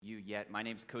yet. My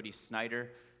name's Cody Snyder.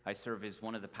 I serve as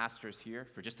one of the pastors here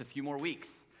for just a few more weeks.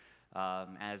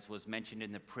 As was mentioned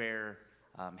in the prayer,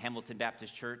 Hamilton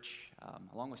Baptist Church,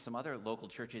 along with some other local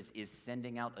churches, is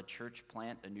sending out a church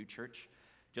plant, a new church,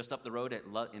 just up the road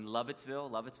in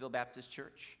Lovettsville Baptist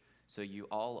Church. So you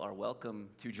all are welcome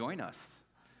to join us.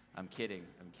 I'm kidding.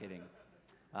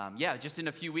 Just in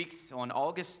a few weeks, on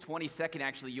August 22nd,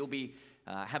 actually, you'll be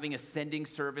having a sending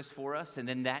service for us, and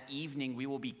then that evening we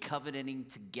will be covenanting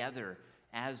together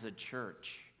as a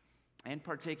church and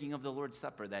partaking of the Lord's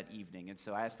Supper that evening. And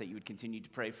so I ask that you would continue to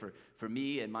pray for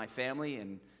me and my family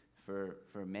and for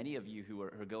many of you who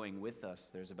are going with us.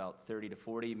 There's about 30 to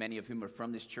 40, many of whom are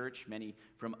from this church, many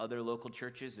from other local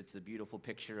churches. It's a beautiful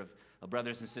picture of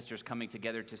brothers and sisters coming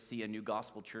together to see a new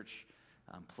gospel church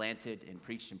planted and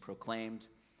preached and proclaimed.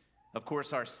 Of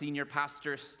course, our senior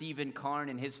pastor, Stephen Karn,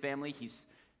 and his family, he's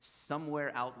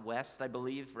somewhere out west, I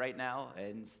believe, right now,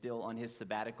 and still on his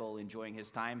sabbatical, enjoying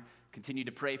his time. Continue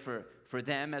to pray for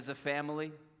them as a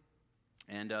family.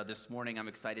 And this morning, I'm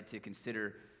excited to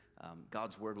consider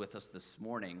God's word with us this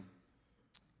morning.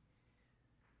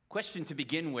 Question to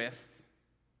begin with: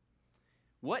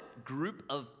 what group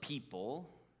of people,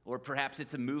 or perhaps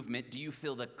it's a movement, do you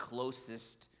feel the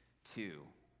closest to?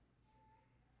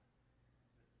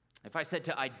 If I said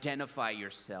to identify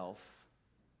yourself,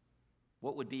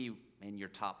 what would be in your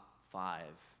top 5?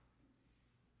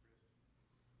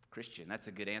 Christian, that's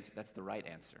a good answer. That's the right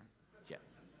answer. Yeah.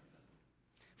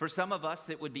 For some of us,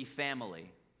 it would be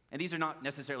family. And these are not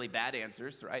necessarily bad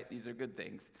answers, right? These are good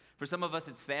things. For some of us,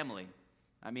 it's family.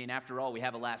 I mean, after all, we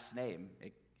have a last name.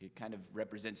 It kind of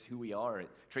represents who we are. It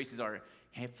traces our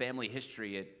family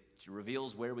history. It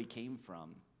reveals where we came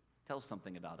from. Tells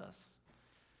something about us.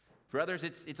 For others,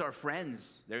 it's our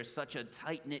friends. There's such a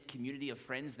tight-knit community of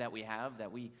friends that we have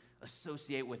that we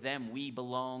associate with them. We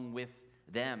belong with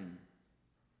them.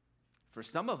 For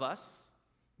some of us,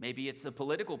 maybe it's a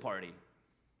political party.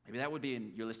 Maybe that would be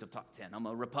in your list of top 10. I'm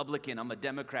a Republican, I'm a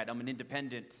Democrat, I'm an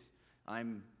independent,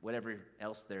 I'm whatever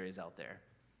else there is out there.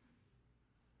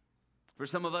 For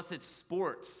some of us, it's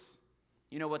sports.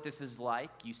 You know what this is like.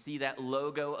 You see that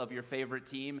logo of your favorite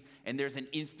team, and there's an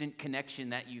instant connection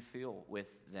that you feel with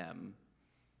them.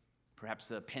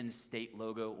 Perhaps a Penn State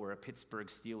logo or a Pittsburgh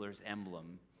Steelers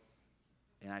emblem,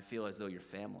 and I feel as though you're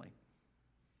family.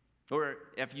 Or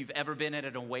if you've ever been at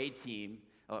an away team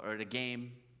or at a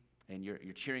game, and you're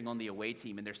cheering on the away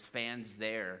team, and there's fans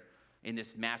there in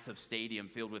this massive stadium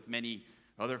filled with many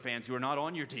other fans who are not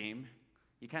on your team,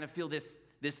 you kind of feel this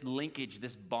linkage,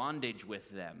 this bondage with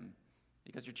them.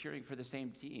 Because you're cheering for the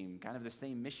same team, kind of the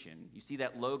same mission. You see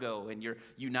that logo and you're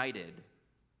united.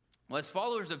 Well, as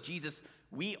followers of Jesus,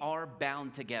 we are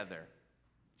bound together.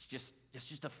 It's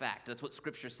just a fact. That's what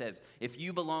Scripture says. If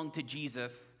you belong to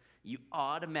Jesus, you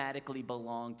automatically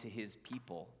belong to his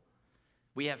people.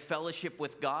 We have fellowship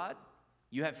with God.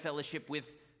 You have fellowship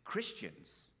with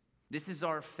Christians. This is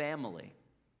our family.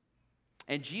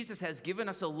 And Jesus has given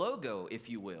us a logo, if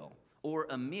you will, or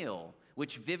a meal,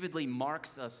 which vividly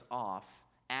marks us off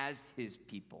as his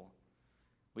people.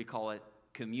 We call it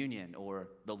communion or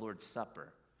the Lord's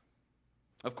Supper.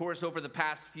 Of course, over the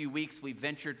past few weeks, we've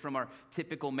ventured from our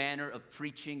typical manner of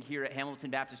preaching here at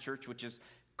Hamilton Baptist Church, which is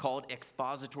called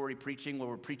expository preaching, where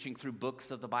we're preaching through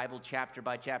books of the Bible, chapter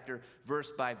by chapter,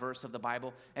 verse by verse of the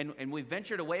Bible. And we've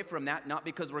ventured away from that, not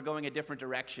because we're going a different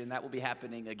direction. That will be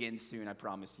happening again soon, I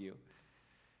promise you.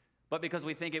 But because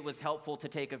we think it was helpful to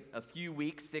take a few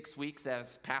weeks, 6 weeks,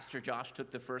 as Pastor Josh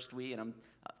took the first week, and I'm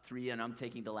 3, and I'm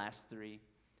taking the last 3,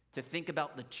 to think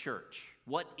about the church.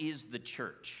 What is the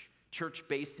church? Church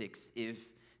basics, if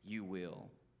you will.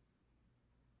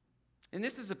 And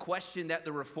this is a question that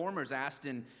the Reformers asked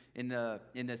in the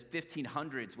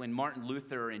 1500s when Martin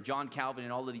Luther and John Calvin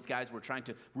and all of these guys were trying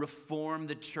to reform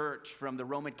the church from the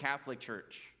Roman Catholic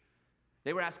Church.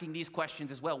 They were asking these questions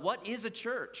as well. What is a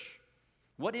church?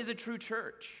 What is a true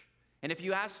church? And if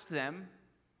you asked them,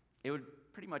 it would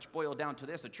pretty much boil down to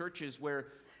this. A church is where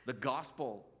the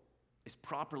gospel is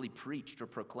properly preached or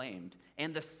proclaimed,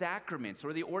 and the sacraments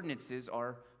or the ordinances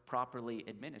are properly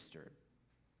administered.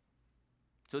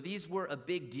 So these were a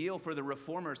big deal for the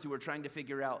Reformers who were trying to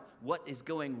figure out what is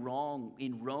going wrong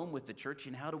in Rome with the church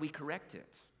and how do we correct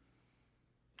it.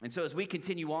 And so as we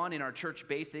continue on in our church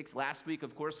basics, last week,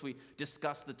 of course, we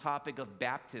discussed the topic of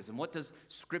baptism. What does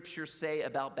Scripture say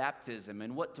about baptism?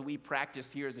 And what do we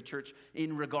practice here as a church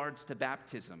in regards to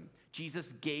baptism?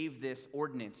 Jesus gave this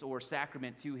ordinance or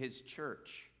sacrament to his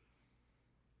church.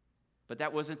 But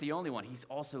that wasn't the only one. He's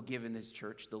also given this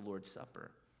church the Lord's Supper.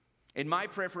 And my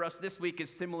prayer for us this week is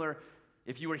similar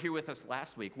if you were here with us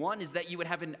last week. One is that you would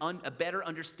have a better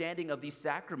understanding of these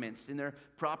sacraments in their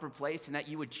proper place and that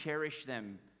you would cherish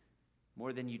them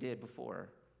more than you did before.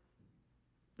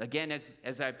 Again,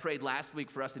 as I prayed last week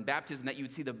for us in baptism, that you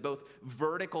would see the both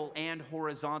vertical and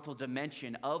horizontal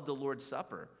dimension of the Lord's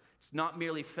Supper. It's not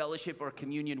merely fellowship or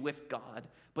communion with God,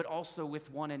 but also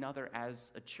with one another as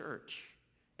a church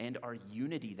and our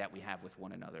unity that we have with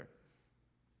one another.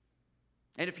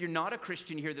 And if you're not a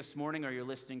Christian here this morning or you're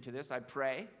listening to this, I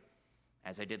pray,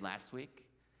 as I did last week,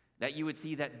 that you would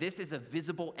see that this is a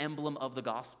visible emblem of the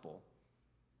gospel.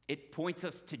 It points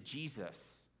us to Jesus.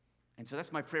 And so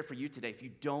that's my prayer for you today. If you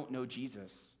don't know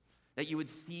Jesus, that you would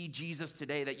see Jesus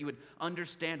today, that you would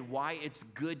understand why it's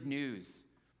good news,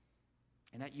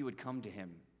 and that you would come to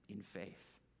him in faith.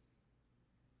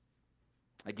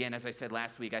 Again, as I said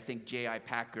last week, I think J.I.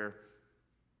 Packer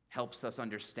helps us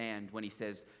understand when he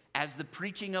says, as the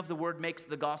preaching of the word makes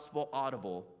the gospel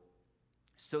audible,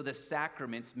 so the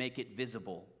sacraments make it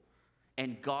visible,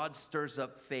 and God stirs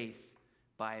up faith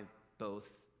by both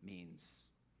means.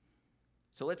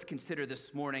 So let's consider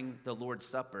this morning the Lord's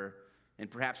Supper, and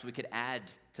perhaps we could add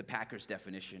to Packer's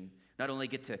definition, not only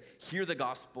get to hear the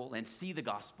gospel and see the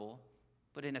gospel,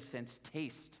 but in a sense,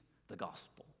 taste the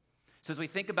gospel. So as we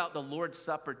think about the Lord's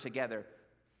Supper together,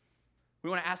 we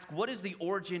want to ask, what is the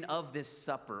origin of this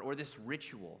supper or this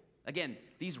ritual? Again,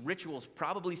 these rituals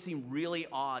probably seem really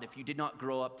odd if you did not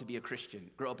grow up in a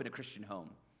Christian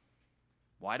home.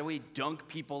 Why do we dunk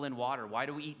people in water? Why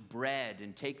do we eat bread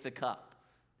and take the cup?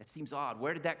 That seems odd.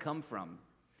 Where did that come from?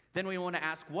 Then we want to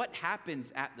ask, what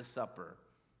happens at the supper,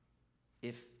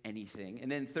 if anything?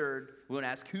 And then third, we want to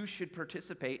ask, who should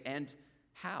participate and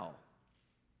how?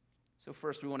 So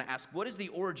first, we want to ask, what is the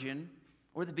origin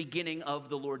or the beginning of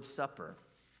the Lord's Supper?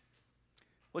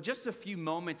 Well, just a few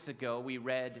moments ago,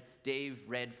 Dave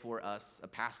read for us a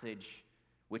passage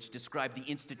which described the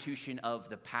institution of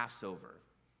the Passover.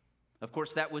 Of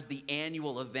course, that was the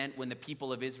annual event when the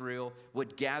people of Israel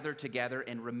would gather together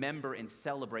and remember and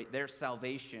celebrate their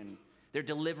salvation, their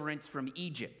deliverance from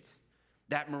Egypt.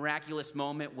 That miraculous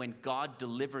moment when God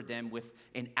delivered them with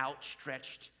an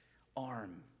outstretched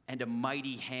arm and a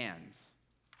mighty hand.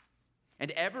 And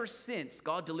ever since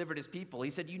God delivered his people, he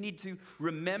said, you need to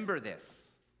remember this.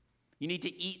 You need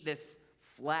to eat this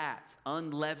flat,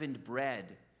 unleavened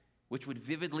bread, which would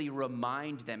vividly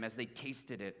remind them as they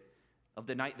tasted it of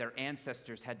the night their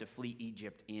ancestors had to flee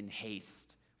Egypt in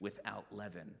haste without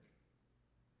leaven.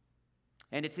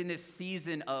 And it's in this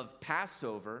season of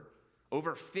Passover,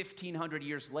 over 1,500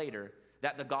 years later,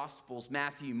 that the Gospels,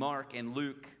 Matthew, Mark, and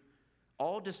Luke,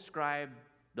 all describe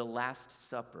the Last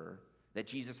Supper that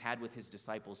Jesus had with his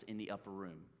disciples in the upper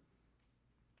room.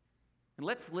 And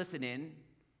let's listen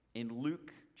in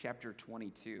Luke chapter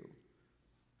 22.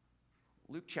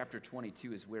 Luke chapter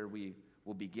 22 is where we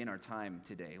will begin our time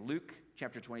today. Luke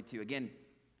chapter 22. Again,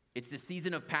 it's the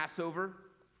season of Passover.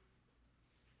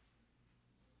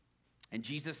 And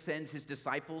Jesus sends his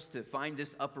disciples to find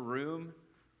this upper room.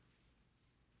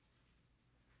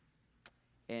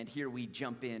 And here we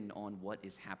jump in on what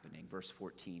is happening. Verse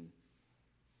 14.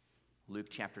 Luke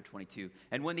chapter 22.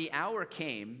 And when the hour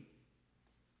came,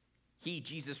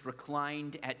 Jesus,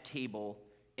 reclined at table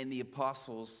and the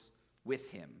apostles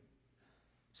with him.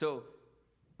 So,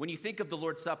 when you think of the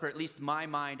Lord's Supper, at least my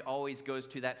mind always goes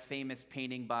to that famous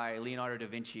painting by Leonardo da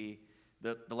Vinci,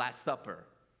 the Last Supper.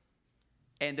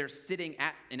 And they're sitting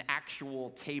at an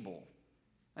actual table.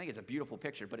 I think it's a beautiful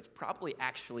picture, but it's probably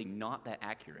actually not that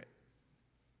accurate.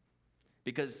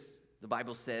 Because the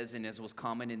Bible says, and as was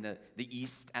common in the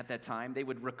East at that time, they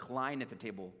would recline at the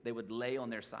table. They would lay on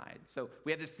their side. So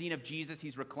we have this scene of Jesus.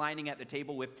 He's reclining at the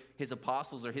table with his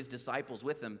apostles or his disciples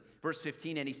with him. Verse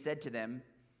 15, and he said to them,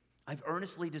 I've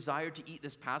earnestly desired to eat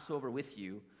this Passover with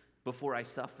you before I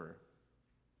suffer.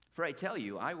 For I tell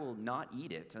you, I will not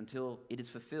eat it until it is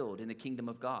fulfilled in the kingdom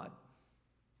of God.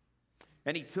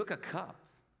 And he took a cup,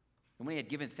 and when he had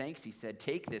given thanks, he said,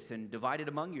 take this and divide it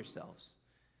among yourselves.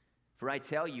 For I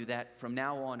tell you that from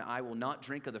now on I will not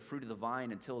drink of the fruit of the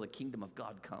vine until the kingdom of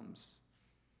God comes.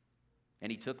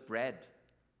 And he took bread,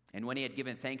 and when he had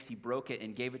given thanks, he broke it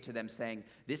and gave it to them, saying,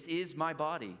 this is my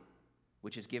body,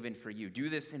 which is given for you. Do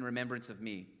this in remembrance of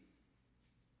me.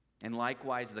 And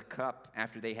likewise the cup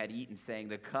after they had eaten, saying,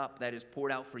 the cup that is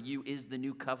poured out for you is the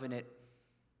new covenant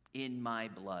in my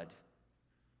blood.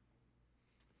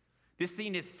 This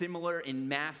scene is similar in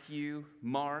Matthew,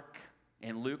 Mark,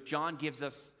 and Luke. John gives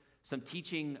us some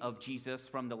teaching of Jesus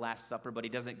from the Last Supper, but he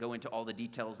doesn't go into all the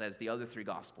details as the other three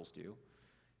Gospels do.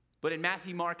 But in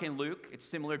Matthew, Mark, and Luke, it's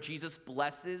similar. Jesus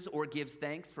blesses or gives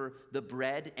thanks for the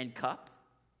bread and cup.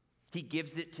 He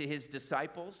gives it to his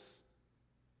disciples.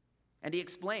 And he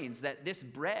explains that this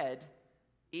bread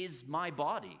is my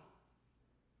body,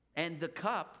 and the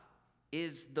cup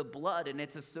is the blood, and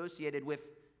it's associated with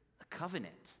a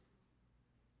covenant.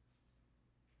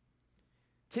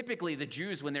 Typically, the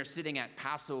Jews, when they're sitting at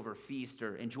Passover feast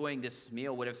or enjoying this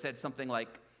meal, would have said something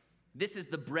like, "This is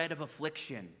the bread of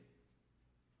affliction."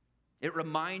 It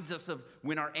reminds us of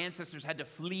when our ancestors had to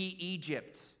flee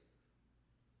Egypt.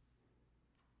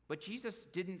 But Jesus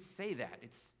didn't say that.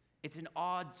 It's an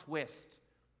odd twist,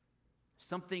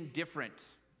 something different.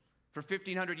 For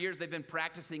 1,500 years, they've been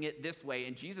practicing it this way,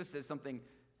 and Jesus says something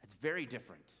that's very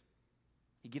different.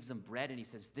 He gives them bread, and he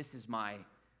says, "This is my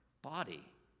body."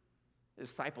 The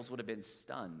disciples would have been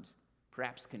stunned,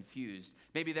 perhaps confused.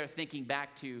 Maybe they're thinking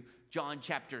back to John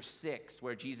chapter 6,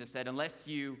 where Jesus said, "Unless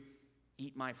you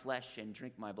eat my flesh and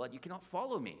drink my blood, you cannot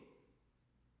follow me."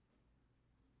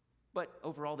 But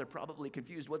overall, they're probably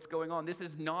confused. What's going on? This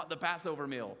is not the Passover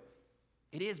meal.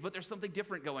 It is, but there's something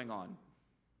different going on.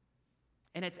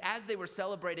 And it's as they were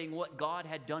celebrating what God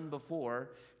had done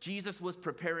before, Jesus was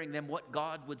preparing them what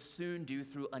God would soon do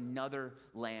through another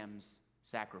lamb's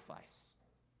sacrifice.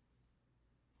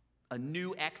 A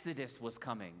new Exodus was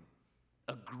coming.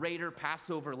 A greater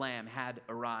Passover lamb had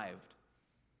arrived.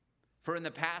 For in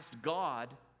the past,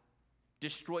 God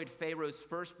destroyed Pharaoh's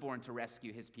firstborn to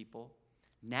rescue his people.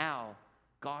 Now,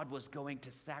 God was going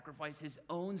to sacrifice his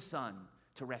own son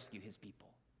to rescue his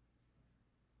people.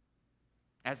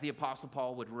 As the Apostle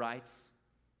Paul would write,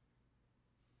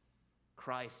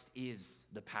 Christ is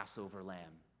the Passover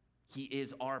lamb. He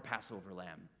is our Passover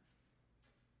lamb.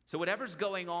 So whatever's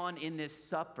going on in this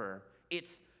supper, it's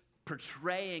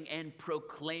portraying and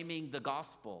proclaiming the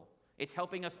gospel. It's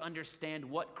helping us understand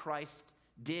what Christ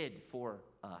did for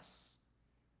us.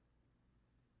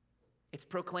 It's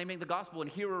proclaiming the gospel.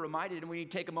 And here we're reminded, and we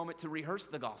need to take a moment to rehearse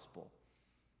the gospel.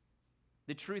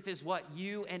 The truth is what?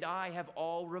 You and I have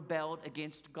all rebelled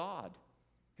against God,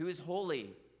 who is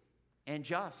holy and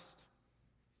just.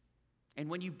 And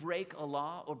when you break a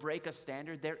law or break a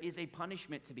standard, there is a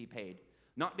punishment to be paid.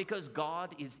 Not because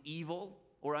God is evil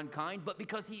or unkind, but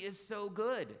because he is so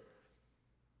good.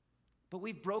 But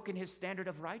we've broken his standard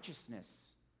of righteousness.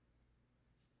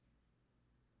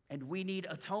 And we need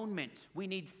atonement. We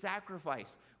need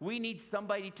sacrifice. We need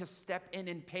somebody to step in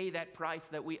and pay that price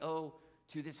that we owe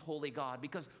to this holy God.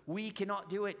 Because we cannot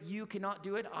do it. You cannot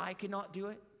do it. I cannot do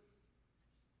it.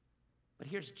 But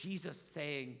here's Jesus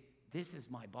saying, "This is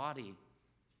my body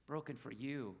broken for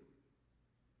you,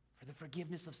 for the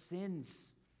forgiveness of sins."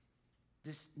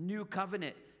 This new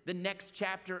covenant, the next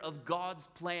chapter of God's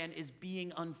plan, is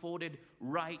being unfolded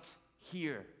right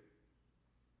here.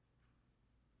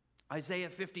 Isaiah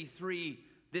 53,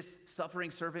 this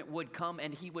suffering servant would come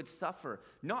and he would suffer,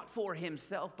 not for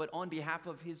himself, but on behalf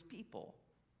of his people.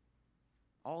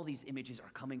 All these images are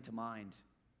coming to mind.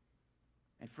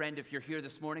 And friend, if you're here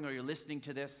this morning or you're listening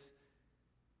to this,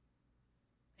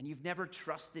 and you've never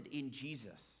trusted in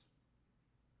Jesus,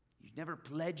 you've never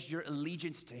pledged your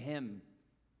allegiance to him,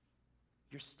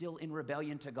 you're still in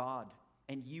rebellion to God,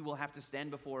 and you will have to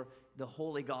stand before the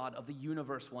holy God of the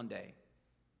universe one day.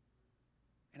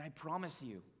 And I promise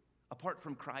you, apart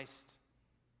from Christ,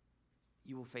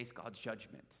 you will face God's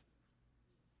judgment.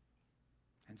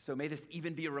 And so may this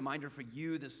even be a reminder for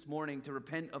you this morning to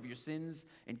repent of your sins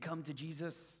and come to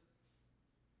Jesus.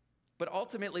 But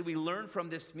ultimately, we learn from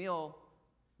this meal,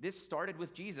 this started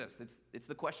with Jesus. It's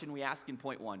the question we ask in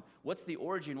point 1. What's the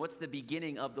origin? What's the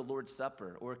beginning of the Lord's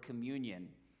Supper or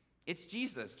communion? It's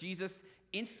Jesus. Jesus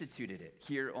instituted it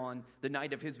here on the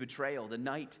night of his betrayal, the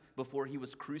night before he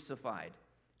was crucified.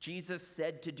 Jesus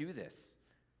said to do this.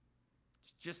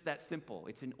 It's just that simple.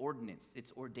 It's an ordinance.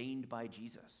 It's ordained by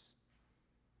Jesus.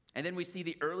 And then we see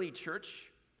the early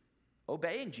church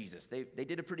obeying Jesus. They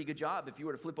did a pretty good job. If you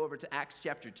were to flip over to Acts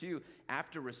chapter 2,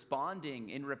 after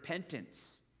responding in repentance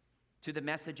to the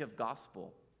message of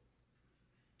gospel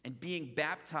and being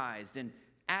baptized and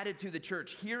added to the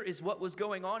church, here is what was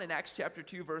going on in Acts chapter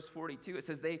 2, verse 42. It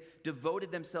says they devoted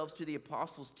themselves to the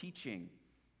apostles' teaching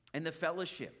and the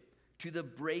fellowship, to the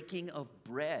breaking of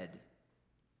bread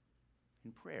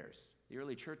and prayers. The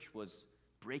early church was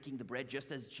breaking the bread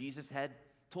just as Jesus had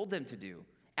told them to do.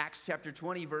 Acts chapter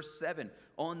 20, verse 7,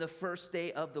 on the first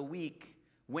day of the week,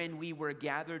 when we were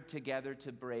gathered together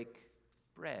to break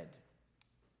bread.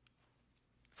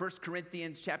 1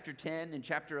 Corinthians chapter 10 and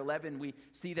chapter 11, we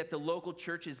see that the local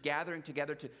church is gathering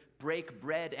together to break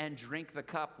bread and drink the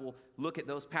cup. We'll look at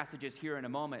those passages here in a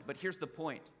moment. But here's the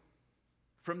point.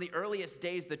 From the earliest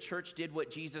days, the church did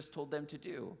what Jesus told them to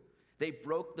do. They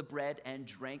broke the bread and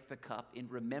drank the cup in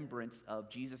remembrance of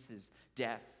Jesus'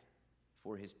 death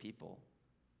for his people.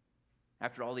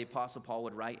 After all, the Apostle Paul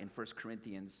would write in 1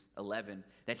 Corinthians 11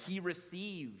 that he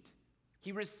received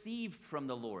from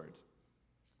the Lord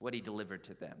what he delivered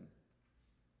to them.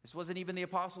 This wasn't even the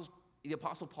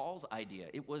Apostle Paul's idea.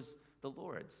 It was the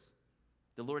Lord's.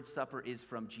 The Lord's Supper is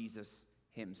from Jesus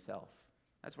himself.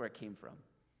 That's where it came from.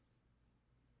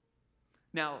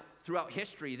 Now, throughout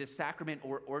history, this sacrament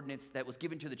or ordinance that was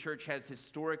given to the church has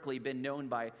historically been known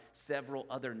by several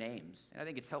other names. And I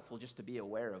think it's helpful just to be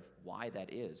aware of why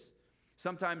that is.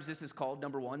 Sometimes this is called,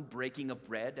 number one, breaking of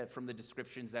bread, from the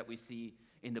descriptions that we see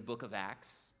in the book of Acts.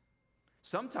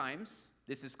 Sometimes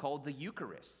this is called the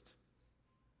Eucharist.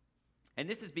 And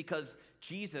this is because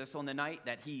Jesus, on the night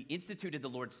that he instituted the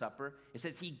Lord's Supper, it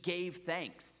says he gave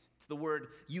thanks. It's the word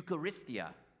Eucharistia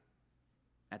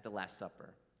at the Last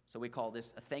Supper. So we call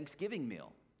this a Thanksgiving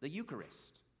meal, the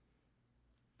Eucharist.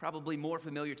 Probably more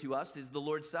familiar to us is the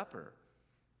Lord's Supper,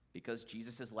 because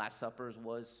Jesus' Last Supper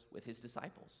was with his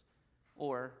disciples.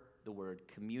 Or the word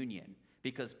communion,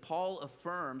 because Paul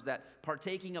affirms that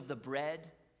partaking of the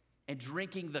bread and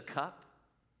drinking the cup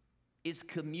is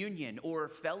communion or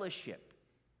fellowship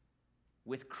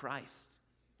with Christ,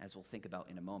 as we'll think about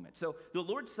in a moment. So the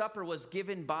Lord's Supper was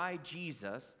given by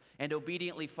Jesus and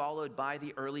obediently followed by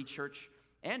the early church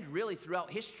and really throughout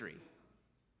history.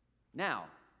 Now,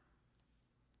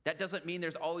 that doesn't mean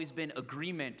there's always been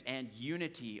agreement and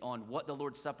unity on what the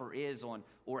Lord's Supper is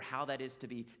or how that is to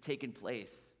be taken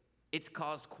place. It's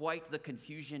caused quite the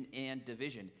confusion and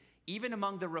division, even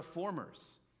among the reformers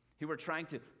who were trying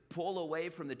to pull away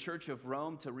from the Church of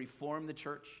Rome to reform the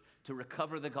church, to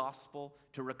recover the gospel,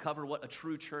 to recover what a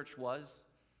true church was.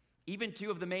 Even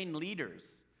two of the main leaders,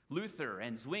 Luther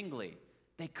and Zwingli,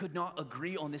 they could not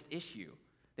agree on this issue.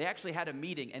 They actually had a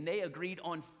meeting and they agreed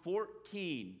on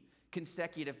 14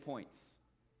 consecutive points.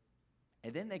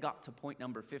 And then they got to point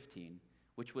number 15,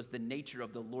 which was the nature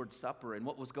of the Lord's Supper and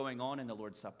what was going on in the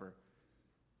Lord's Supper.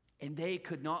 And they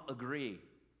could not agree.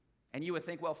 And you would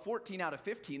think, well, 14 out of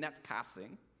 15, that's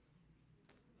passing.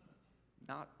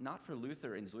 Not for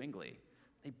Luther and Zwingli.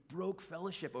 They broke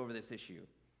fellowship over this issue.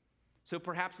 So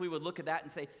perhaps we would look at that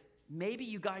and say, maybe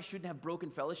you guys shouldn't have broken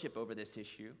fellowship over this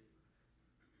issue.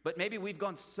 But maybe we've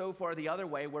gone so far the other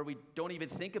way where we don't even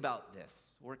think about this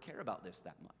or care about this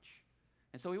that much.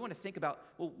 And so we want to think about,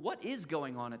 well, what is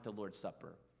going on at the Lord's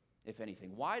Supper, if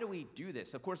anything? Why do we do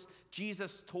this? Of course,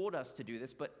 Jesus told us to do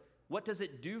this, but what does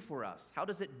it do for us? How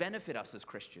does it benefit us as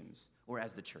Christians or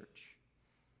as the church?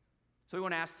 So we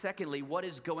want to ask, secondly, what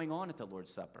is going on at the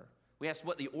Lord's Supper? We ask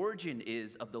what the origin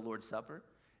is of the Lord's Supper.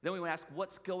 Then we want to ask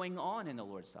what's going on in the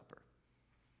Lord's Supper.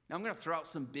 Now I'm going to throw out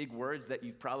some big words that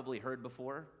you've probably heard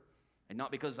before, and not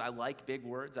because I like big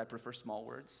words, I prefer small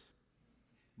words.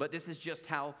 But this is just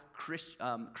how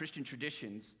Christian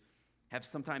traditions have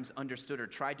sometimes understood or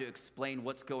tried to explain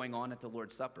what's going on at the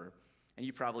Lord's Supper. And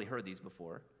you've probably heard these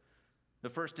before. The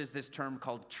first is this term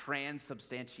called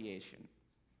transubstantiation.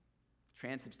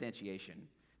 Transubstantiation.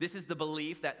 This is the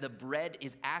belief that the bread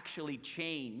is actually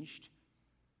changed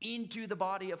into the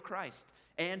body of Christ,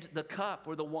 and the cup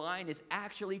or the wine is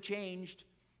actually changed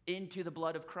into the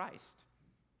blood of Christ.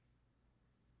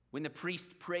 When the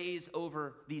priest prays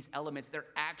over these elements, they're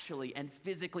actually and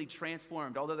physically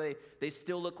transformed. Although they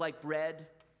still look like bread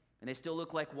and they still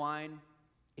look like wine,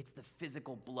 it's the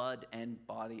physical blood and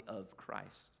body of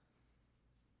Christ.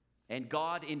 And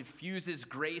God infuses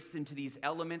grace into these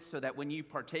elements so that when you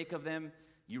partake of them,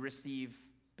 you receive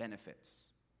benefits.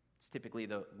 It's typically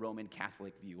the Roman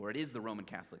Catholic view, or it is the Roman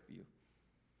Catholic view.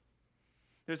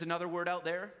 There's another word out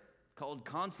there called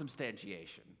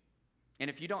consubstantiation. And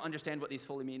if you don't understand what these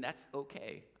fully mean, that's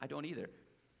okay. I don't either.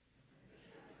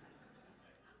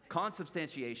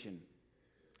 Consubstantiation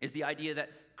is the idea that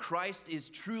Christ is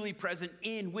truly present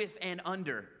in, with, and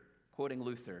under, quoting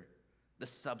Luther, the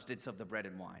substance of the bread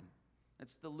and wine.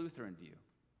 That's the Lutheran view.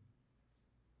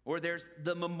 Or there's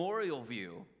the memorial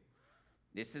view.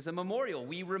 This is a memorial.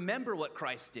 We remember what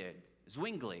Christ did.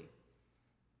 Zwingli,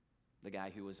 the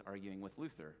guy who was arguing with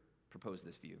Luther, proposed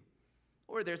this view.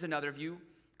 Or there's another view,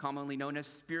 commonly known as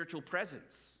spiritual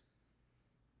presence,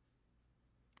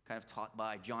 kind of taught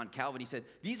by John Calvin. He said,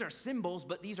 these are symbols,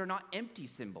 but these are not empty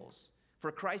symbols.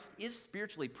 For Christ is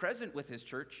spiritually present with his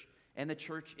church, and the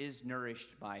church is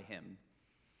nourished by him.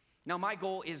 Now, my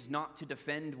goal is not to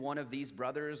defend one of these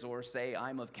brothers or say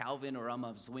I'm of Calvin or I'm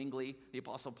of Zwingli. The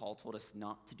Apostle Paul told us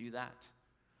not to do that.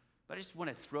 But I just want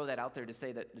to throw that out there to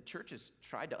say that the church has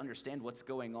tried to understand what's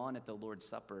going on at the Lord's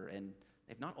Supper, and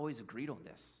they've not always agreed on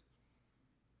this.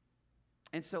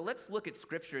 And so let's look at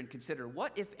Scripture and consider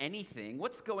what, if anything,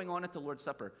 what's going on at the Lord's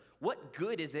Supper? What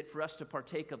good is it for us to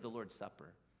partake of the Lord's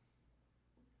Supper?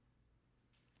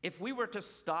 If we were to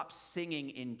stop singing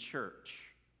in church,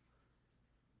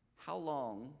 how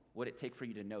long would it take for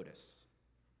you to notice?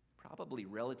 Probably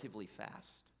relatively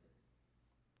fast.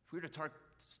 If we were to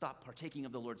stop partaking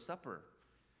of the Lord's Supper,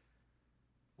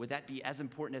 would that be as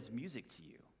important as music to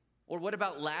you? Or what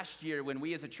about last year when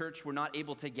we as a church were not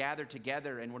able to gather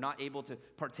together and were not able to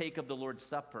partake of the Lord's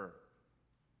Supper?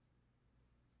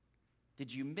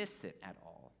 Did you miss it at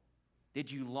all?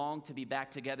 Did you long to be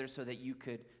back together so that you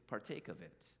could partake of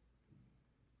it?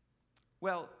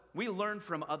 Well, we learn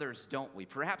from others, don't we?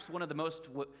 Perhaps one of the most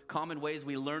common ways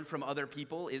we learn from other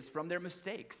people is from their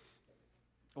mistakes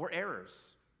or errors.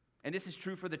 And this is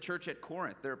true for the church at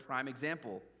Corinth. They're a prime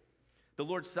example. The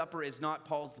Lord's Supper is not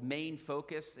Paul's main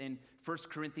focus in 1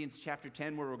 Corinthians chapter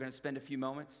 10, where we're going to spend a few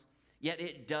moments. Yet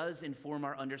it does inform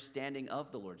our understanding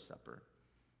of the Lord's Supper.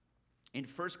 In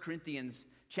 1 Corinthians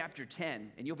chapter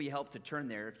 10, and you'll be helped to turn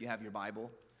there if you have your Bible,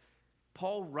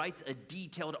 Paul writes a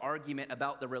detailed argument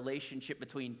about the relationship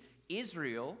between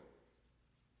Israel,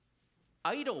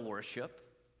 idol worship,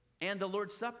 and the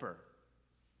Lord's Supper.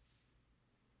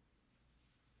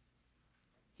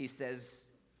 He says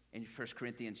in 1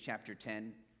 Corinthians chapter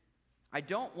 10, I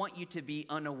don't want you to be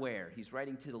unaware, he's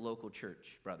writing to the local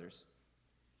church, brothers,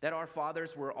 that our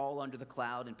fathers were all under the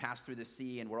cloud and passed through the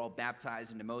sea and were all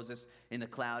baptized into Moses in the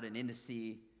cloud and in the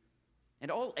sea. And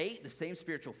all ate the same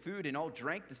spiritual food and all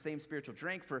drank the same spiritual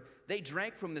drink, for they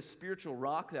drank from the spiritual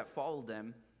rock that followed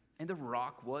them, and the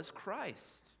rock was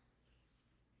Christ.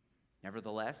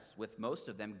 Nevertheless, with most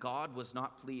of them, God was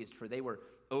not pleased, for they were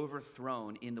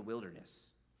overthrown in the wilderness.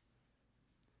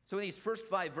 So in these first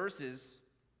 5 verses,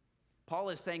 Paul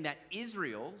is saying that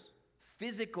Israel's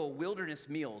physical wilderness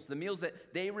meals, the meals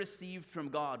that they received from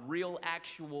God, real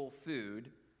actual food,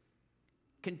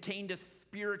 contained a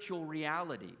spiritual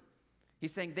reality.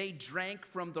 He's saying they drank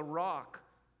from the rock.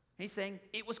 He's saying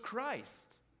it was Christ.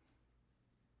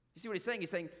 You see what he's saying? He's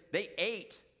saying they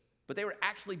ate, but they were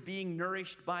actually being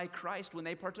nourished by Christ when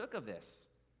they partook of this.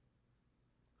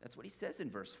 That's what he says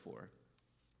in verse 4.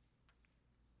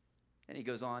 And he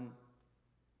goes on,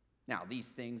 now these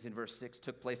things in verse 6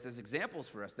 took place as examples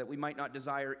for us, that we might not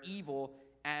desire evil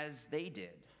as they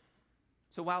did.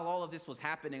 So while all of this was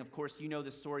happening, of course, you know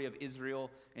the story of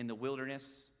Israel in the wilderness.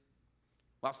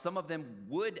 While some of them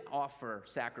would offer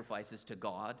sacrifices to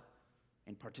God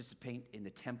and participate in the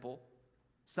temple,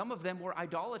 some of them were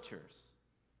idolaters.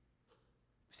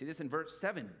 See this in verse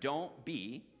 7. Don't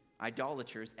be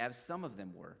idolaters as some of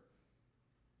them were.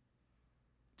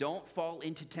 Don't fall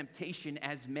into temptation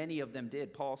as many of them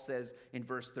did. Paul says in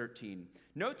verse 13,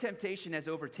 no temptation has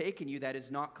overtaken you that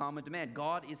is not common to man.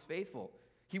 God is faithful.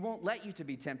 He won't let you to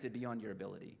be tempted beyond your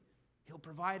ability. He'll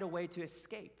provide a way to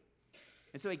escape.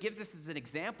 And so he gives this as an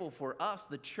example for us,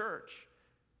 the church.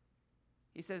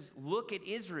 He says, look at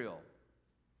Israel.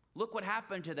 Look what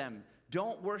happened to them.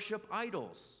 Don't worship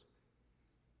idols.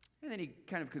 And then he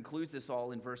kind of concludes this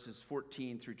all in verses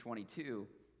 14 through 22.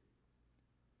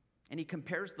 And he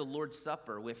compares the Lord's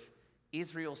Supper with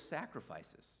Israel's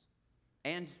sacrifices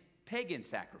and pagan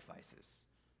sacrifices.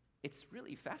 It's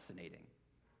really fascinating.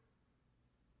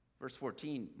 Verse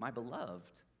 14, my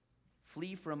beloved,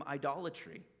 flee from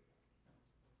idolatry.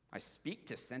 I speak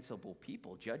to sensible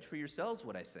people. Judge for yourselves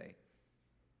what I say.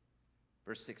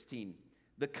 Verse 16,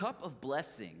 the cup of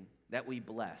blessing that we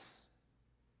bless,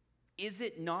 is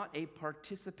it not a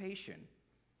participation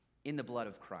in the blood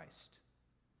of Christ?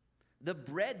 The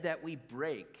bread that we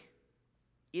break,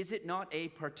 is it not a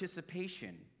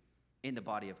participation in the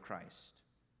body of Christ?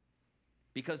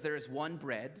 Because there is one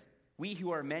bread, we who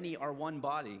are many are one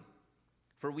body,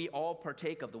 for we all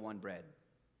partake of the one bread.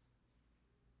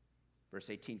 Verse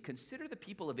 18, consider the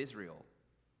people of Israel.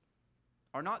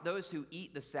 Are not those who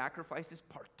eat the sacrifices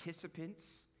participants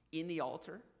in the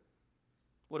altar?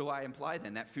 What do I imply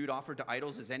then? That food offered to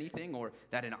idols is anything, or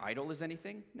that an idol is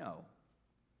anything? No.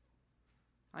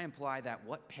 I imply that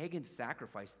what pagans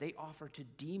sacrifice, they offer to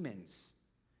demons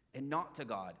and not to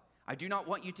God. I do not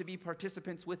want you to be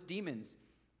participants with demons.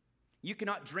 You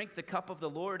cannot drink the cup of the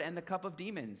Lord and the cup of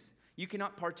demons. You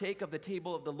cannot partake of the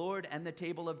table of the Lord and the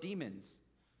table of demons.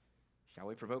 Shall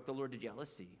we provoke the Lord to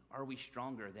jealousy? Are we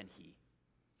stronger than he?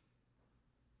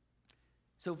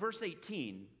 So verse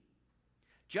 18,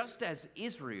 just as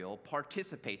Israel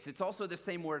participates, it's also the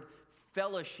same word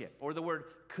fellowship, or the word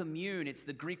commune. It's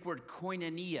the Greek word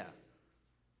koinonia.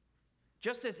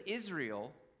 Just as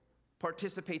Israel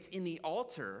participates in the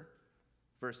altar,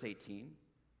 verse 18,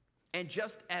 and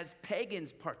just as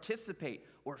pagans participate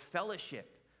or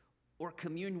fellowship or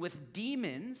commune with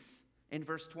demons in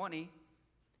verse 20,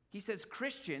 he says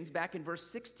Christians, back in verse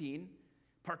 16,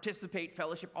 participate,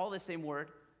 fellowship, all the same word,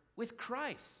 with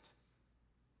Christ.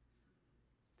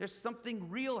 There's something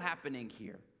real happening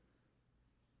here.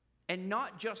 And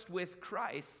not just with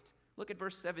Christ. Look at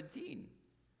verse 17.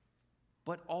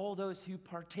 But all those who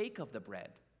partake of the bread.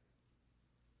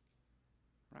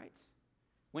 Right?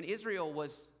 When Israel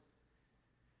was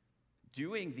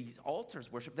doing these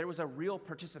altars worship, there was a real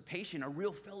participation, a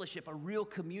real fellowship, a real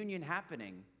communion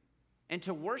happening. And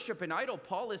to worship an idol,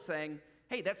 Paul is saying,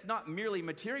 hey, that's not merely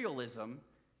materialism.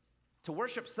 To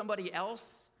worship somebody else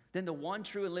than the one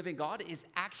true and living God is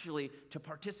actually to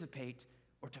participate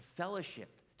or to fellowship,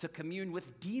 to commune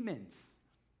with demons.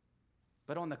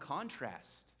 But on the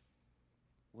contrast,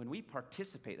 when we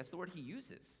participate, that's the word he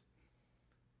uses,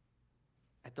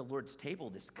 at the Lord's table,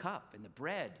 this cup and the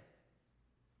bread,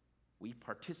 we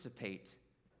participate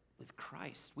with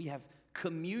Christ. We have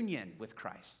communion with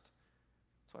Christ.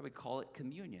 That's why we call it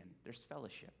communion. There's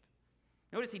fellowship.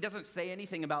 Notice he doesn't say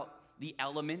anything about the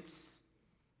elements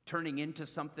turning into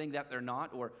something that they're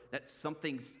not, or that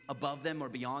something's above them or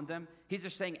beyond them. He's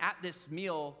just saying at this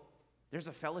meal, there's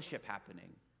a fellowship happening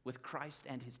with Christ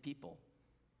and his people.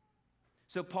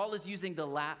 So Paul is using the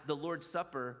Lord's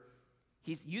Supper.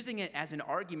 He's using it as an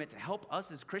argument to help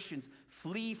us as Christians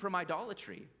flee from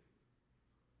idolatry.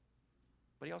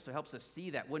 But he also helps us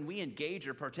see that when we engage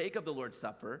or partake of the Lord's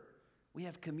Supper, we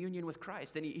have communion with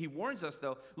Christ. And he warns us,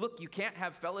 though, look, you can't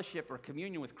have fellowship or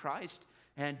communion with Christ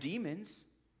and demons.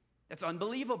 That's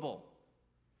unbelievable.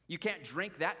 You can't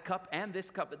drink that cup and this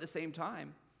cup at the same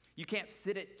time. You can't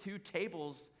sit at two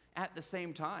tables at the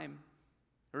same time.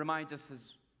 It reminds us as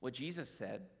what Jesus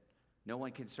said, no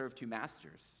one can serve two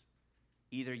masters.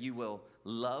 Either you will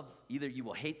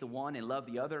hate the one and love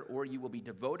the other, or you will be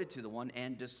devoted to the one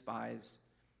and despise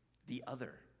the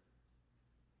other.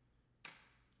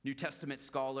 New Testament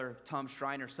scholar Tom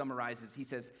Schreiner summarizes, he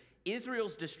says,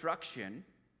 Israel's destruction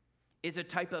is a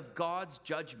type of God's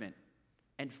judgment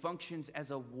and functions as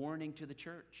a warning to the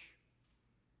church.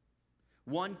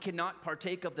 One cannot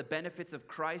partake of the benefits of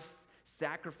Christ's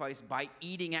sacrifice by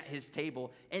eating at his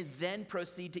table and then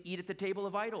proceed to eat at the table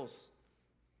of idols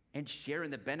and share in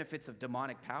the benefits of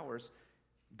demonic powers.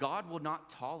 God will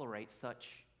not tolerate such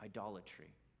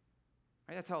idolatry.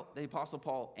 Right? That's how the Apostle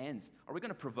Paul ends. Are we going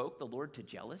to provoke the Lord to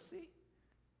jealousy?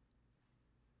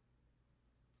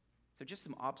 So just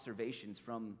some observations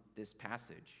from this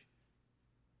passage.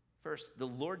 First, the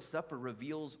Lord's Supper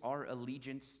reveals our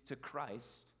allegiance to Christ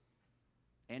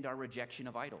and our rejection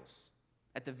of idols.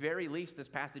 At the very least, this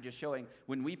passage is showing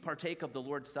when we partake of the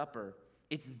Lord's Supper,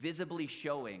 it's visibly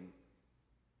showing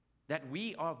that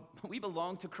we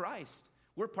belong to Christ.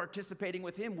 We're participating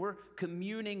with him. We're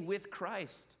communing with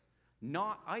Christ,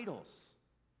 not idols.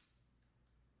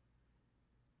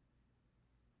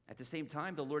 At the same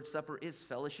time, the Lord's Supper is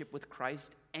fellowship with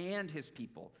Christ and his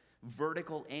people,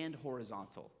 vertical and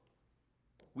horizontal.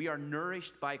 We are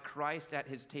nourished by Christ at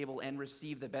his table and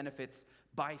receive the benefits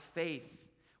by faith.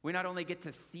 We not only get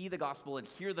to see the gospel and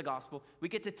hear the gospel, we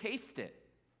get to taste it.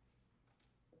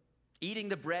 Eating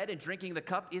the bread and drinking the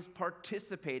cup is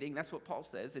participating, that's what Paul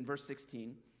says in verse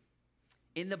 16,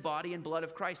 in the body and blood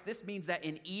of Christ. This means that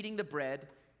in eating the bread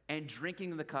and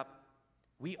drinking the cup,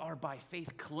 we are by faith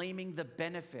claiming the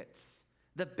benefits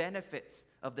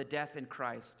of the death in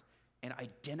Christ and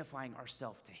identifying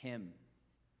ourselves to him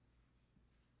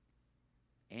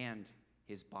and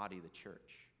his body, the church.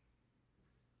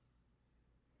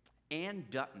 Anne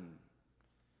Dutton,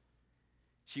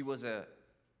 she was a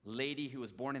lady who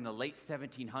was born in the late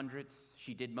 1700s.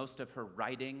 She did most of her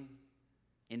writing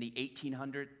in the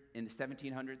 1800s, in the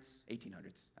 1700s,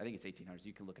 1800s. I think it's 1800s.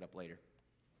 You can look it up later.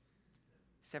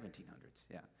 1700s,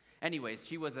 yeah. Anyways,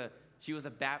 she was a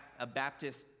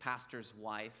Baptist pastor's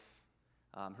wife.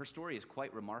 Her story is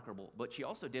quite remarkable, but she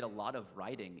also did a lot of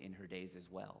writing in her days as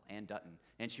well, Anne Dutton,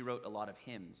 and she wrote a lot of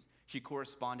hymns. She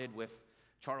corresponded with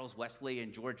Charles Wesley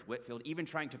and George Whitefield, even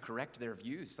trying to correct their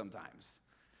views sometimes.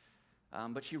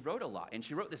 But she wrote a lot, and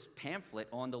she wrote this pamphlet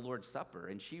on the Lord's Supper,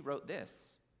 and she wrote this: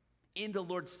 in the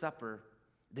Lord's Supper,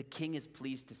 the King is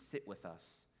pleased to sit with us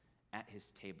at his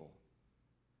table.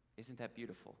 Isn't that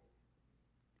beautiful?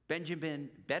 Benjamin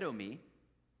Bedomi,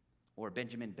 or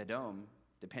Benjamin Bedome,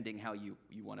 depending how you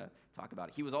want to talk about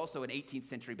it. He was also an 18th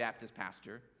century Baptist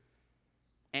pastor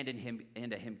and a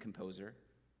hymn composer.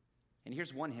 And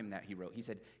here's one hymn that he wrote. He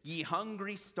said, "Ye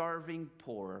hungry, starving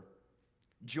poor,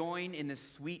 join in the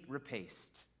sweet repast.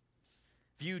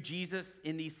 View Jesus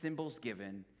in these symbols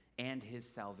given, and his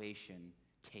salvation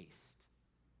taste."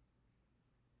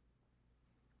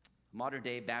 Modern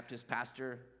day Baptist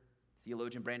pastor,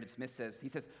 theologian Brandon Smith says,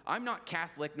 "I'm not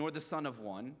Catholic nor the son of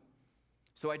one,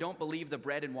 so I don't believe the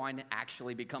bread and wine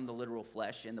actually become the literal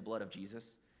flesh and the blood of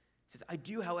Jesus." He says, "I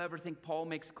do, however, think Paul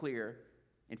makes clear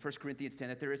in 1 Corinthians 10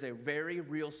 that there is a very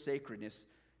real sacredness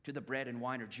to the bread and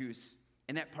wine or juice,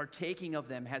 and that partaking of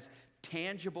them has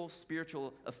tangible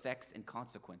spiritual effects and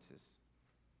consequences.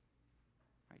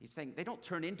 Right? He's saying they don't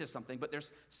turn into something, but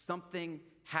there's something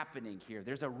happening here.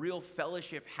 There's a real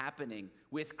fellowship happening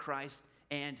with Christ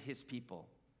and his people.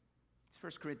 It's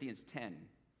 1 Corinthians 10.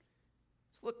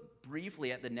 Let's look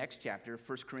briefly at the next chapter,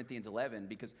 1 Corinthians 11,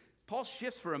 because Paul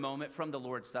shifts for a moment from the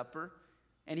Lord's Supper,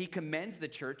 and he commends the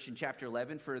church in chapter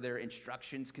 11 for their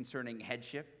instructions concerning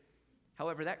headship.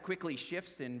 However, that quickly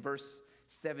shifts in verse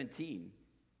 17.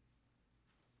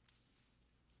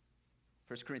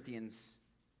 1 Corinthians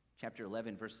chapter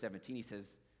 11, verse 17, he says,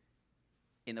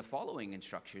 in the following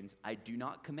instructions, I do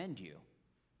not commend you.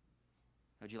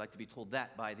 How would you like to be told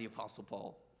that by the Apostle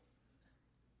Paul?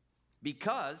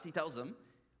 Because, he tells them,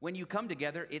 when you come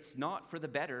together, it's not for the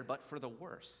better, but for the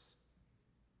worse.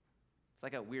 It's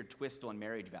like a weird twist on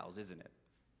marriage vows, isn't it?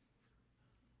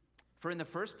 For in the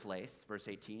first place, verse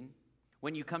 18,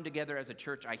 when you come together as a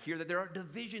church, I hear that there are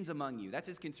divisions among you. That's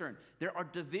his concern. There are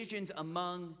divisions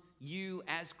among you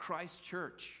as Christ's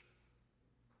church.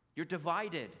 You're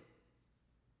divided.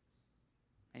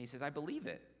 And he says, I believe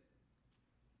it.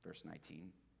 Verse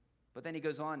 19. But then he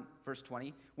goes on, verse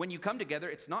 20. When you come together,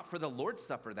 it's not for the Lord's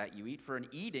Supper that you eat. For in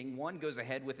eating, one goes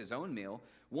ahead with his own meal,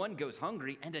 one goes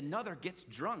hungry, and another gets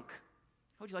drunk.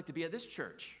 How would you like to be at this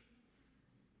church?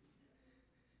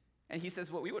 And he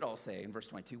says what we would all say in verse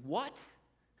 22. What?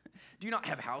 Do you not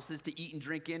have houses to eat and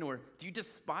drink in? Or do you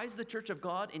despise the church of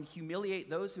God and humiliate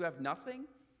those who have nothing?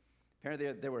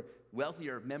 Apparently there were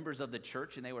wealthier members of the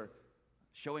church, and they were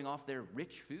showing off their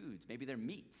rich foods, maybe their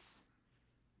meats.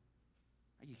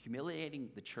 Are you humiliating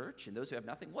the church and those who have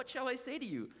nothing? What shall I say to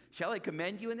you? Shall I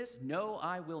commend you in this? No,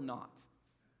 I will not.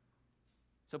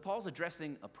 So Paul's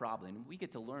addressing a problem. We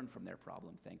get to learn from their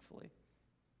problem, thankfully.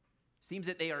 Seems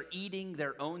that they are eating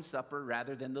their own supper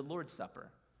rather than the Lord's Supper.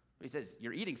 He says,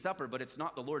 you're eating supper, but it's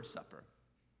not the Lord's Supper.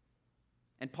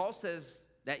 And Paul says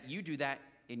that you do that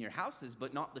in your houses,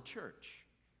 but not the church.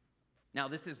 Now,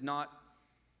 this is not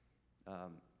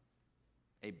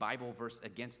a Bible verse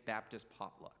against Baptist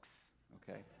potlucks,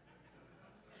 okay?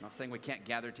 I'm not saying we can't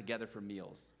gather together for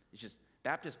meals. It's just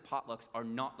Baptist potlucks are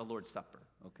not the Lord's Supper,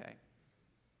 okay?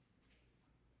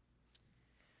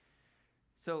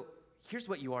 So here's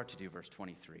what you are to do, verse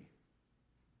 23.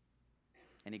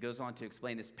 And he goes on to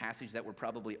explain this passage that we're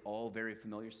probably all very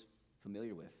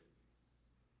familiar with.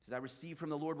 He says, I received from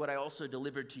the Lord what I also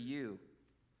delivered to you,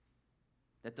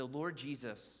 that the Lord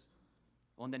Jesus,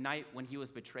 on the night when he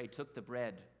was betrayed, took the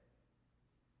bread,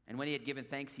 and when he had given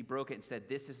thanks, he broke it and said,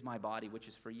 this is my body, which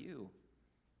is for you.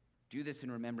 Do this in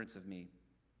remembrance of me.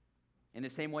 In the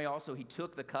same way also, he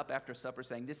took the cup after supper,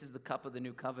 saying, this is the cup of the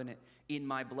new covenant in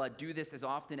my blood. Do this as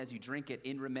often as you drink it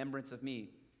in remembrance of me.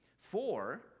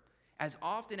 For as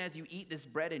often as you eat this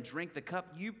bread and drink the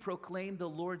cup, you proclaim the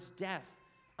Lord's death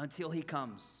until he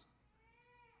comes.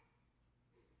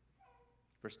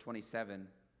 Verse 27,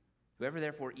 whoever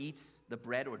therefore eats the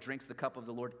bread or drinks the cup of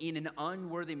the Lord in an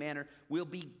unworthy manner will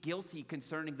be guilty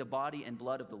concerning the body and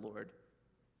blood of the Lord.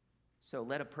 So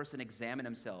let a person examine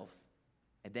himself,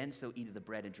 and then so eat of the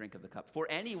bread and drink of the cup. For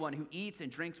anyone who eats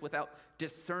and drinks without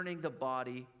discerning the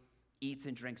body eats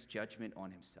and drinks judgment on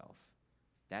himself.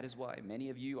 That is why many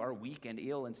of you are weak and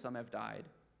ill, and some have died.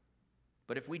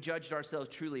 But if we judged ourselves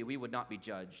truly, we would not be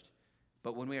judged.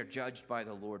 But when we are judged by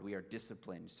the Lord, we are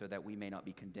disciplined so that we may not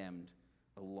be condemned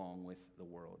along with the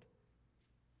world.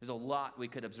 There's a lot we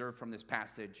could observe from this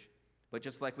passage, but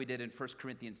just like we did in 1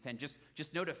 Corinthians 10,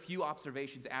 just note a few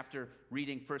observations after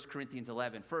reading 1 Corinthians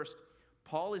 11. First,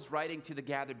 Paul is writing to the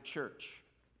gathered church.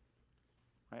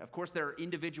 Right? Of course, there are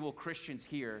individual Christians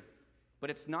here, but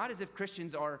it's not as if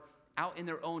Christians are out in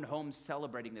their own homes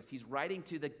celebrating this. He's writing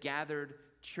to the gathered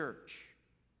church.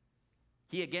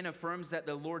 He again affirms that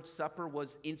the Lord's Supper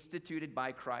was instituted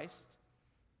by Christ.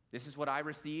 This is what I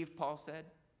received, Paul said.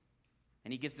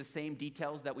 And he gives the same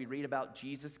details that we read about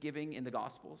Jesus giving in the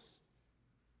Gospels.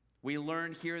 We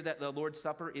learn here that the Lord's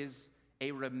Supper is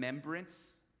a remembrance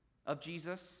of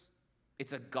Jesus.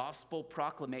 It's a gospel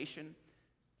proclamation,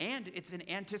 and it's an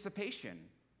anticipation.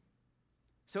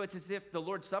 So it's as if the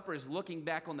Lord's Supper is looking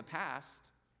back on the past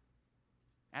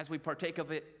as we partake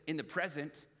of it in the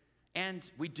present, and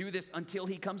we do this until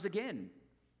he comes again,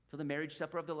 to the marriage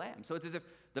supper of the Lamb. So it's as if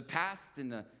the past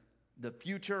and the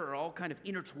future are all kind of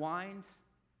intertwined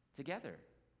together.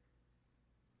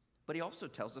 But he also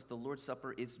tells us the Lord's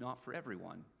Supper is not for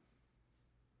everyone,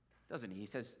 doesn't he? He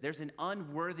says there's an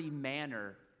unworthy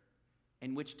manner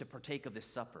in which to partake of this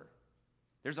supper.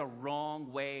 There's a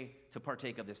wrong way to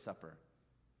partake of this supper.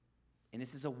 And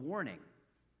this is a warning.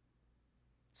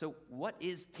 So what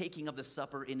is taking of the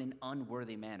supper in an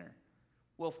unworthy manner?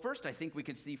 Well, first, I think we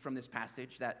can see from this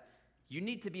passage that you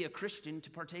need to be a Christian to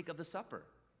partake of the supper.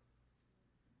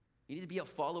 You need to be a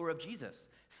follower of Jesus.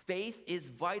 Faith is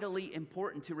vitally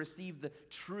important to receive the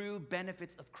true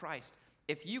benefits of Christ.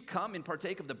 If you come and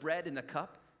partake of the bread and the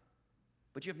cup,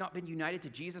 but you have not been united to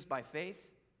Jesus by faith,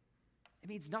 it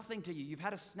means nothing to you. You've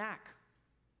had a snack.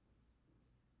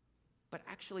 But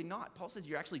actually not. Paul says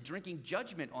you're actually drinking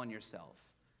judgment on yourself.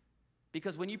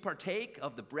 Because when you partake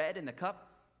of the bread and the cup,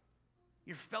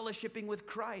 you're fellowshipping with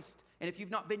Christ. And if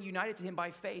you've not been united to him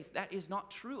by faith, that is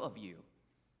not true of you.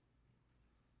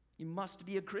 You must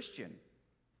be a Christian.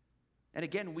 And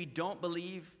again, we don't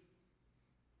believe,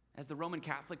 as the Roman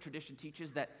Catholic tradition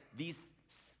teaches, that these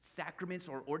sacraments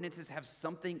or ordinances have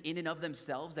something in and of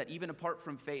themselves that even apart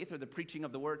from faith or the preaching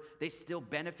of the word, they still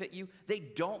benefit you. They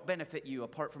don't benefit you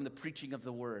apart from the preaching of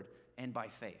the word and by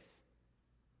faith.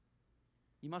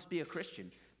 You must be a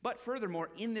Christian. But furthermore,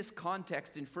 in this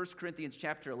context in 1 Corinthians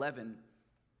chapter 11,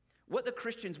 what the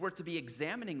Christians were to be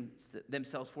examining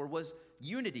themselves for was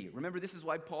unity. Remember, this is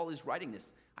why Paul is writing this.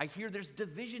 I hear there's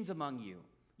divisions among you.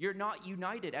 You're not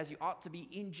united as you ought to be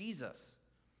in Jesus.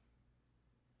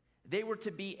 They were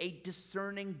to be a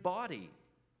discerning body.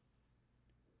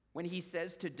 When he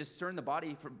says to discern the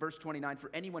body, for verse 29,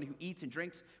 for anyone who eats and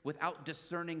drinks without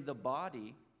discerning the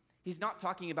body, he's not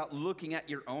talking about looking at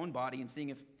your own body and seeing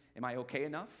if, am I okay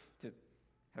enough?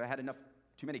 Have I had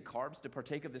too many carbs to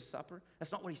partake of this supper?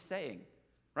 That's not what he's saying,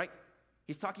 right?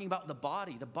 He's talking about the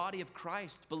body of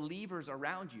Christ, believers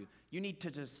around you. You need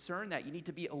to discern that. You need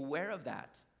to be aware of that.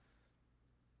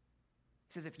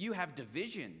 He says if you have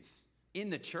divisions in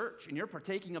the church and you're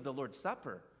partaking of the Lord's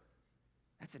Supper,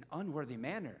 that's an unworthy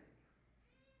manner.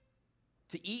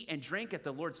 To eat and drink at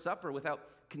the Lord's Supper without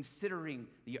considering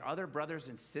the other brothers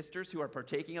and sisters who are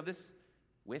partaking of this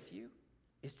with you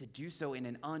is to do so in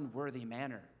an unworthy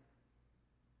manner.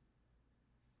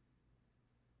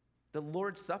 The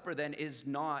Lord's Supper then is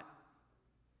not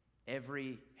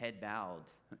every head bowed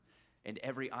and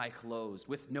every eye closed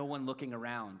with no one looking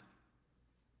around.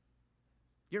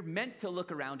 You're meant to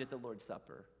look around at the Lord's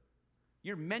Supper.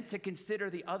 You're meant to consider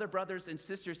the other brothers and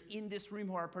sisters in this room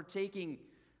who are partaking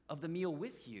of the meal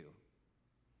with you.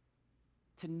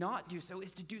 To not do so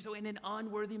is to do so in an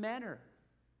unworthy manner.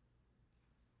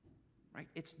 Right?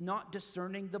 It's not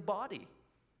discerning the body.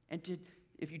 And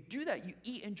if you do that, you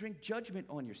eat and drink judgment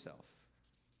on yourself.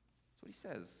 That's what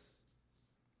he says.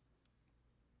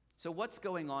 So what's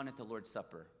going on at the Lord's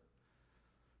Supper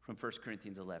from 1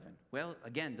 Corinthians 11? Well,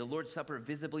 again, the Lord's Supper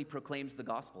visibly proclaims the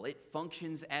gospel. It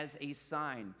functions as a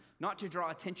sign, not to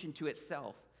draw attention to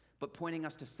itself, but pointing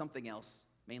us to something else,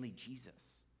 mainly Jesus.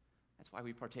 That's why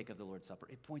we partake of the Lord's Supper.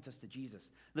 It points us to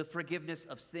Jesus, the forgiveness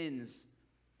of sins,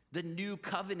 the new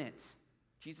covenant.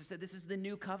 Jesus said this is the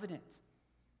new covenant.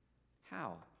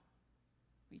 How?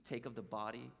 We take of the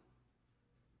body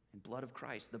and blood of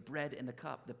Christ, the bread and the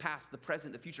cup, the past, the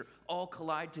present, the future, all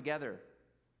collide together.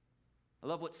 I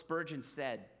love what Spurgeon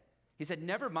said. He said,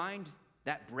 never mind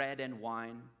that bread and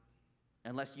wine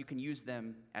unless you can use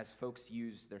them as folks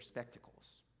use their spectacles.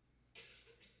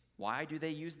 Why do they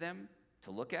use them?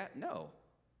 To look at? No,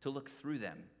 to look through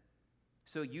them.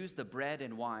 So use the bread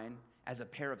and wine as a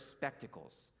pair of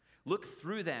spectacles. Look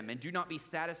through them and do not be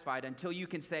satisfied until you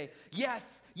can say, yes,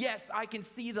 yes, I can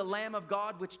see the Lamb of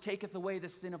God which taketh away the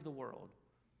sin of the world.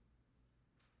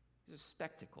 These are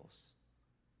spectacles.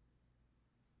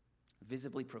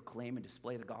 Visibly proclaim and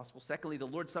display the gospel. Secondly, the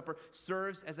Lord's Supper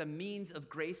serves as a means of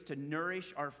grace to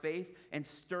nourish our faith and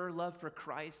stir love for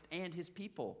Christ and his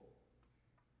people.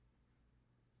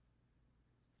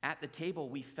 At the table,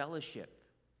 we fellowship.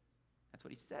 That's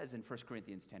what he says in 1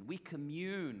 Corinthians 10. We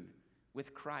commune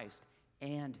with Christ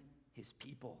and his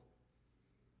people.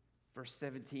 Verse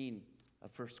 17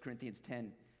 of 1 Corinthians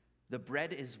 10. The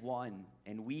bread is one,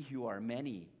 and we who are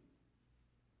many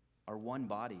are one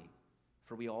body,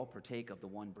 for we all partake of the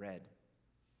one bread.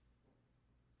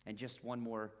 And just one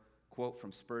more quote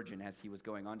from Spurgeon as he was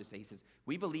going on to say, he says,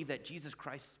 we believe that Jesus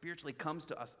Christ spiritually comes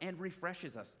to us and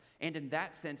refreshes us. And in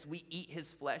that sense, we eat his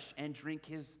flesh and drink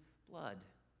his blood.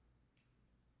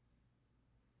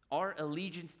 Our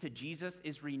allegiance to Jesus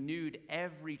is renewed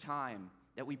every time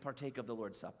that we partake of the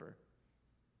Lord's Supper.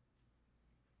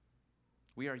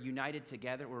 We are united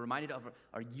together. We're reminded of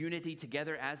our unity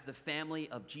together as the family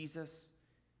of Jesus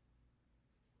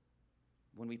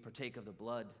when we partake of the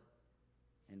blood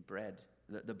and bread,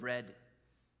 the bread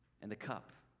and the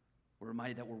cup. We're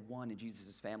reminded that we're one in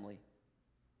Jesus' family.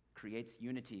 It creates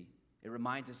unity. It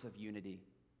reminds us of unity.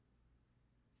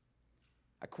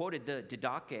 I quoted the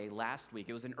Didache last week.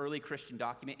 It was an early Christian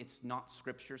document. It's not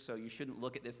scripture, so you shouldn't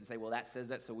look at this and say, well, that says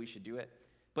that, so we should do it.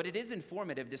 But it is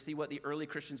informative to see what the early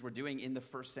Christians were doing in the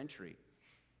first century.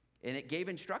 And it gave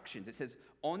instructions. It says,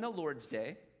 on the Lord's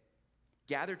day,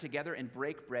 gather together and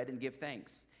break bread and give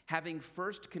thanks, having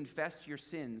first confessed your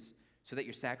sins so that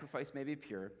your sacrifice may be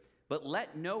pure. But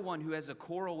let no one who has a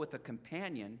quarrel with a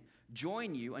companion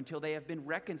join you until they have been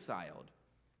reconciled,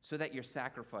 so that your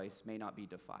sacrifice may not be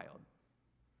defiled.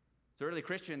 So early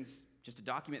Christians, just a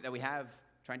document that we have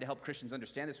trying to help Christians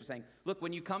understand this, was saying, look,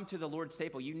 when you come to the Lord's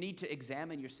table, you need to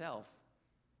examine yourself.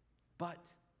 But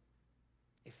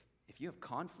if you have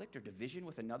conflict or division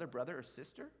with another brother or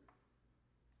sister,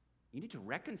 you need to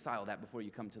reconcile that before you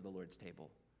come to the Lord's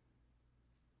table.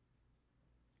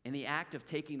 In the act of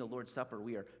taking the Lord's Supper,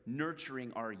 we are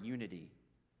nurturing our unity.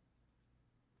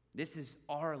 This is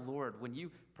our Lord. When you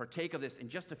partake of this in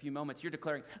just a few moments, you're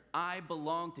declaring, I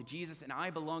belong to Jesus and I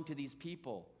belong to these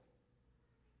people.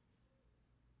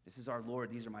 This is our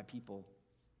Lord. These are my people.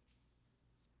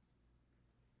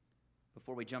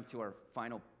 Before we jump to our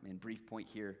final and brief point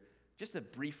here, just a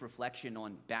brief reflection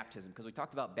on baptism, because we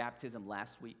talked about baptism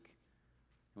last week,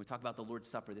 and we talked about the Lord's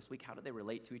Supper this week. How do they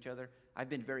relate to each other? I've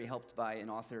been very helped by an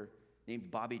author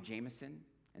named Bobby Jameson,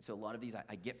 and so a lot of these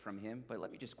I get from him, but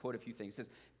let me just quote a few things. It says,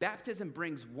 baptism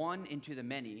brings one into the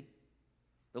many.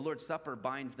 The Lord's Supper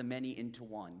binds the many into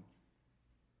one.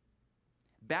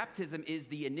 Baptism is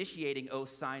the initiating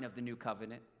oath sign of the new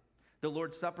covenant. The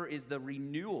Lord's Supper is the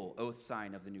renewal oath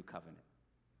sign of the new covenant.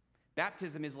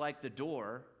 Baptism is like the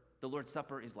door. The Lord's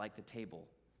Supper is like the table.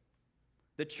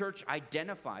 The church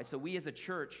identifies, so we as a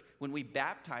church, when we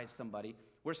baptize somebody,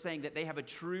 we're saying that they have a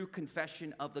true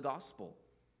confession of the gospel.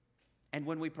 And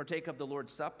when we partake of the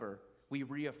Lord's Supper, we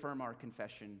reaffirm our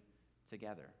confession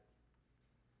together.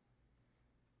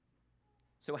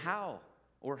 So how,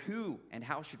 or who, and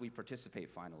how should we participate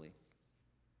finally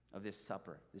of this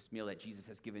supper, this meal that Jesus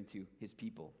has given to his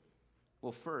people?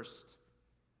 Well, first,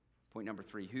 point number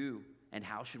 3, who and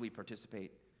how should we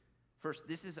participate? First,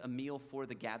 this is a meal for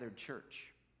the gathered church.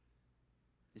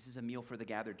 This is a meal for the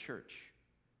gathered church.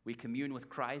 We commune with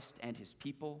Christ and his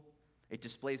people. It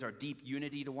displays our deep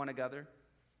unity to one another.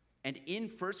 And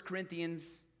in 1 Corinthians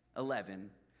 11,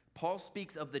 Paul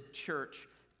speaks of the church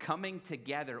coming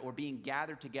together or being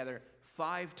gathered together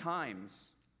 5 times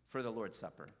for the Lord's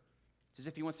Supper. It's as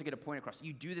if he wants to get a point across.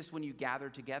 You do this when you gather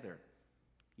together.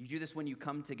 You do this when you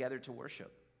come together to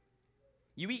worship.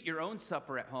 You eat your own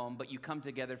supper at home, but you come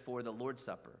together for the Lord's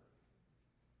Supper.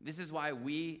 This is why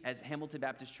we, as Hamilton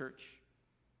Baptist Church,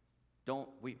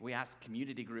 we ask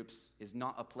community groups is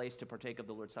not a place to partake of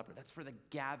the Lord's Supper. That's for the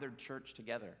gathered church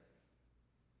together.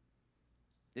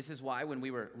 This is why when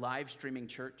we were live streaming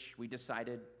church, we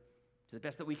decided, to the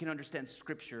best that we can understand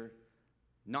Scripture,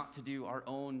 not to do our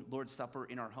own Lord's Supper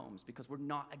in our homes, because we're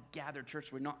not a gathered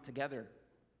church. We're not together.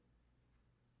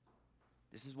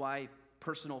 This is why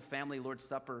personal family Lord's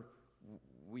Supper,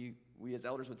 we as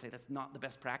elders would say that's not the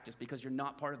best practice, because you're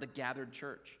not part of the gathered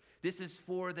church. This is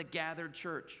for the gathered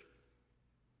church.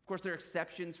 Of course, there are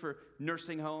exceptions for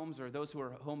nursing homes or those who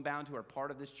are homebound who are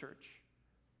part of this church.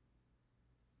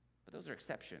 But those are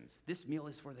exceptions. This meal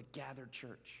is for the gathered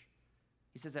church.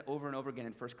 He says that over and over again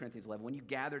in 1 Corinthians 11. When you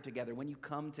gather together, when you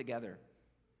come together,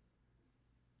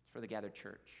 it's for the gathered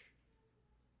church.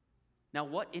 Now,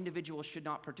 what individuals should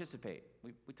not participate?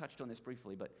 We touched on this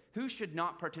briefly, but who should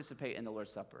not participate in the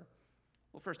Lord's Supper?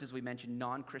 Well, first, as we mentioned,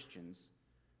 non-Christians,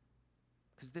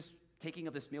 because this taking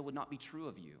of this meal would not be true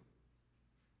of you.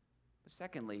 But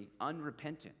secondly,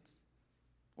 unrepentant,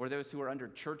 or those who are under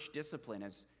church discipline,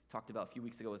 as talked about a few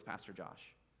weeks ago with Pastor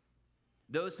Josh.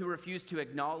 Those who refuse to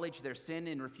acknowledge their sin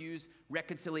and refuse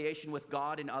reconciliation with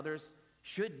God and others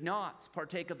should not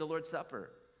partake of the Lord's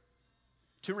Supper.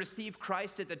 To receive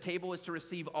Christ at the table is to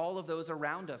receive all of those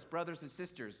around us, brothers and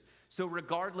sisters. So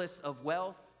regardless of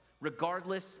wealth,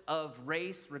 regardless of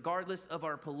race, regardless of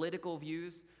our political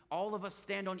views, all of us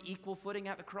stand on equal footing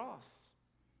at the cross.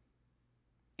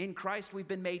 In Christ, we've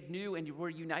been made new and we're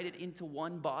united into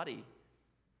one body.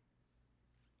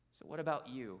 So what about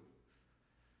you?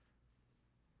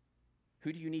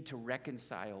 Who do you need to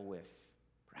reconcile with?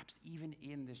 Perhaps even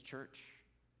in this church.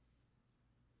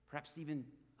 Perhaps even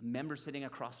a member sitting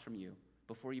across from you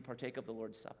before you partake of the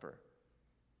Lord's Supper.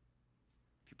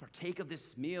 If you partake of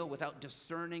this meal without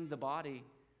discerning the body,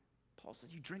 Paul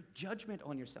says you drink judgment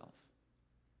on yourself.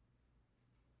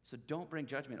 So don't bring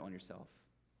judgment on yourself.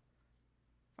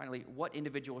 Finally, what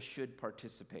individual should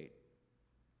participate?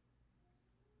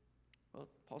 Well,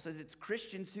 Paul says it's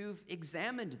Christians who've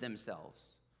examined themselves.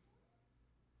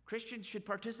 Christians should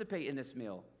participate in this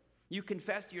meal. You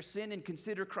confess your sin and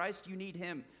consider Christ, you need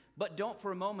him. But don't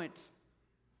for a moment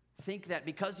think that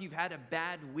because you've had a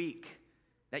bad week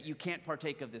that you can't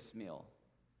partake of this meal.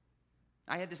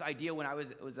 I had this idea when I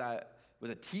was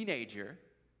a teenager.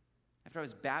 After I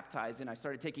was baptized and I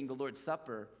started taking the Lord's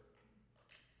Supper,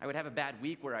 I would have a bad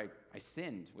week where I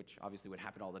sinned, which obviously would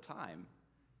happen all the time.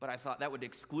 But I thought that would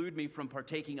exclude me from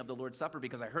partaking of the Lord's Supper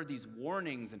because I heard these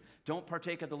warnings and don't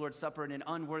partake of the Lord's Supper in an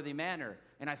unworthy manner.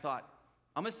 And I thought,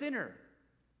 I'm a sinner.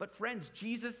 But friends,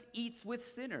 Jesus eats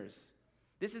with sinners.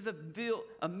 This is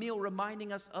a meal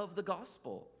reminding us of the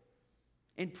gospel.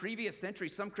 In previous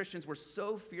centuries, some Christians were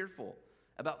so fearful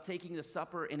about taking the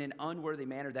supper in an unworthy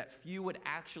manner that few would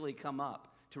actually come up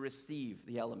to receive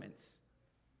the elements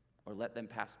or let them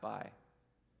pass by.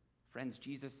 Friends,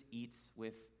 Jesus eats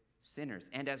with sinners,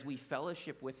 and as we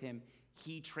fellowship with him,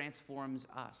 he transforms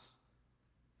us.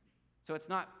 So it's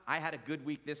not, I had a good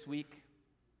week this week,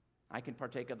 I can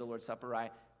partake of the Lord's Supper,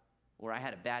 or I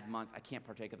had a bad month, I can't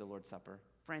partake of the Lord's Supper.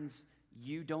 Friends,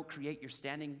 you don't create your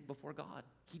standing before God.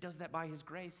 He does that by his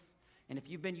grace. And if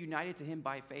you've been united to him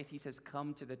by faith, he says,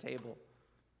 come to the table.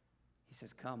 He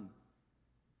says, come.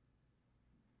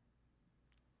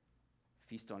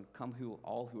 Feast on,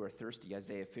 all who are thirsty,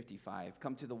 Isaiah 55.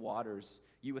 Come to the waters.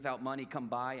 You without money, come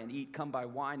buy and eat. Come buy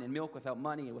wine and milk without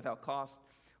money and without cost.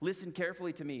 Listen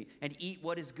carefully to me and eat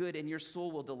what is good, and your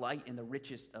soul will delight in the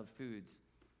richest of foods.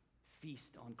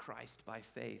 Feast on Christ by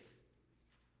faith.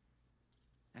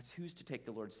 That's who's to take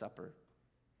the Lord's Supper.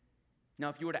 Now,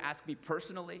 if you were to ask me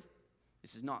personally,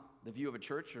 this is not the view of a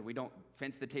church, or we don't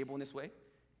fence the table in this way.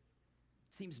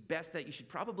 It seems best that you should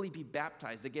probably be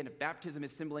baptized. Again, if baptism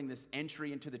is symboling this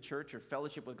entry into the church or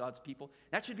fellowship with God's people,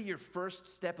 that should be your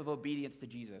first step of obedience to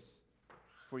Jesus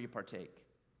before you partake.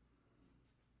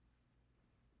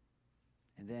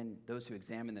 And then those who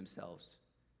examine themselves.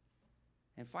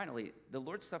 And finally, the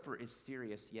Lord's Supper is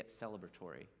serious yet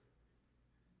celebratory.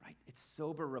 Right? It's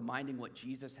sober, reminding what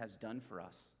Jesus has done for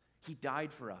us. He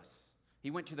died for us.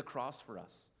 He went to the cross for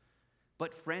us.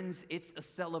 But friends, it's a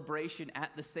celebration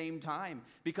at the same time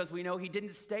because we know he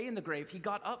didn't stay in the grave. He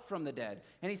got up from the dead.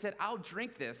 And he said, I'll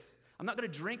drink this. I'm not going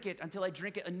to drink it until I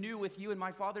drink it anew with you in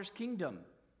my Father's kingdom.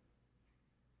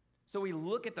 So we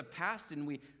look at the past and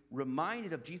we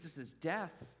reminded of Jesus'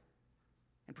 death.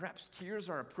 And perhaps tears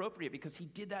are appropriate because he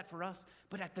did that for us.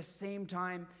 But at the same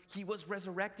time, he was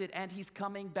resurrected and he's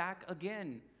coming back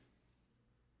again.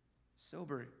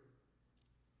 Sober,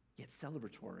 yet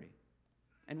celebratory.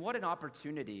 And what an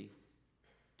opportunity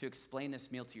to explain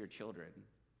this meal to your children.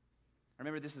 I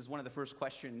remember this is one of the first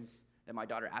questions that my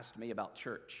daughter asked me about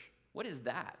church. What is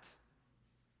that?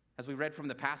 As we read from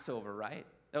the Passover, right?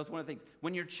 That was one of the things.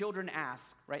 When your children ask,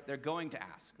 right, they're going to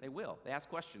ask. They will. They ask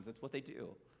questions. That's what they do.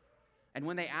 And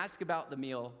when they ask about the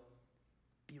meal,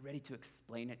 be ready to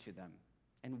explain it to them.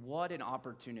 And what an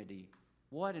opportunity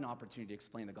to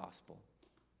explain the gospel.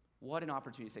 What an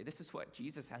opportunity to say, this is what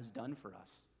Jesus has done for us.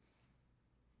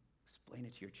 Explain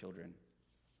it to your children.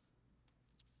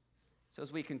 So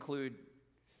as we conclude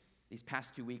these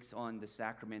past 2 weeks on the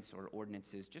sacraments or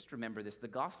ordinances, just remember this. The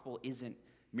gospel isn't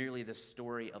merely the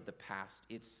story of the past.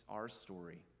 It's our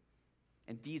story.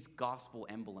 And these gospel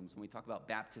emblems, when we talk about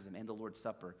baptism and the Lord's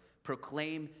Supper,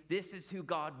 proclaim this is who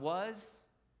God was,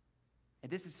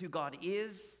 and this is who God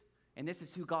is, and this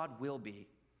is who God will be.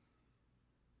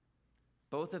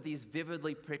 Both of these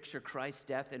vividly picture Christ's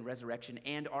death and resurrection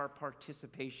and our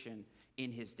participation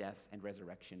in his death and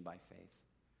resurrection by faith.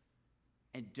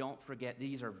 And don't forget,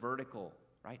 these are vertical,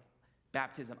 right?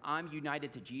 Baptism, I'm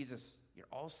united to Jesus. You're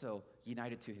also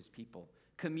united to his people.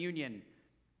 Communion,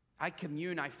 I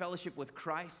commune, I fellowship with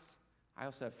Christ. I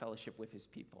also have fellowship with his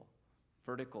people.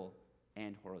 Vertical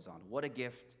and horizontal. What a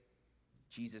gift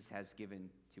Jesus has given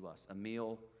to us. A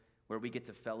meal where we get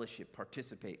to fellowship,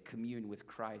 participate, commune with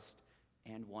Christ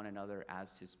and one another as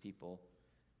his people.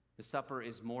 The supper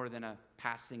is more than a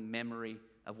passing memory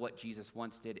of what Jesus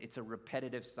once did. It's a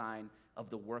repetitive sign of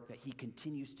the work that he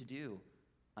continues to do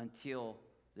until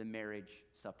the marriage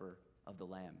supper of the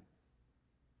Lamb.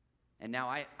 And now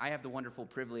I have the wonderful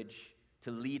privilege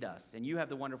to lead us, and you have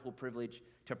the wonderful privilege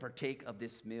to partake of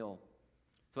this meal.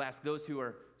 So I ask those who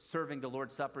are serving the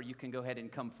Lord's Supper, you can go ahead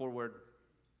and come forward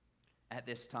at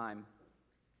this time.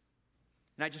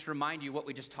 And I just remind you what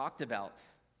we just talked about.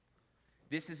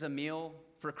 This is a meal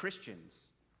for Christians.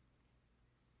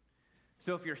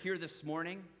 So if you're here this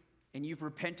morning and you've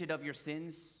repented of your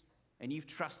sins and you've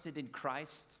trusted in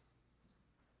Christ,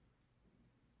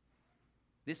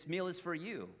 this meal is for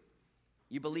you.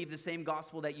 You believe the same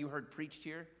gospel that you heard preached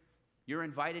here, you're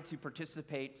invited to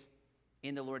participate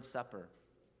in the Lord's Supper.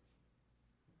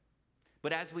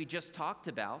 But as we just talked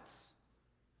about,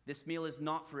 This meal is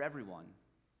not for everyone.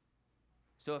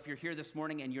 So if you're here this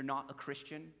morning and you're not a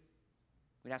Christian,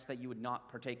 we'd ask that you would not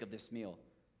partake of this meal.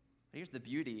 But here's the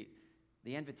beauty.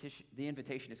 The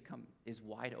invitation is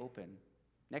wide open.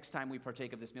 Next time we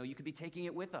partake of this meal, you could be taking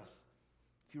it with us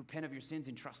if you repent of your sins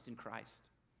and trust in Christ.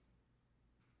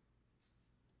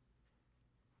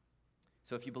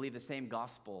 So if you believe the same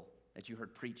gospel that you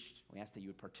heard preached, we ask that you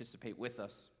would participate with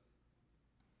us.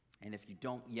 And if you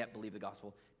don't yet believe the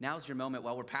gospel, now's your moment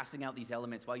while we're passing out these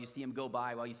elements, while you see them go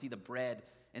by, while you see the bread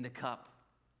and the cup.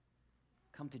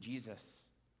 Come to Jesus.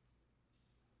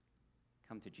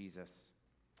 Come to Jesus.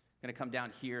 I'm going to come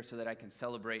down here so that I can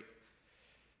celebrate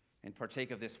and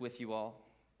partake of this with you all.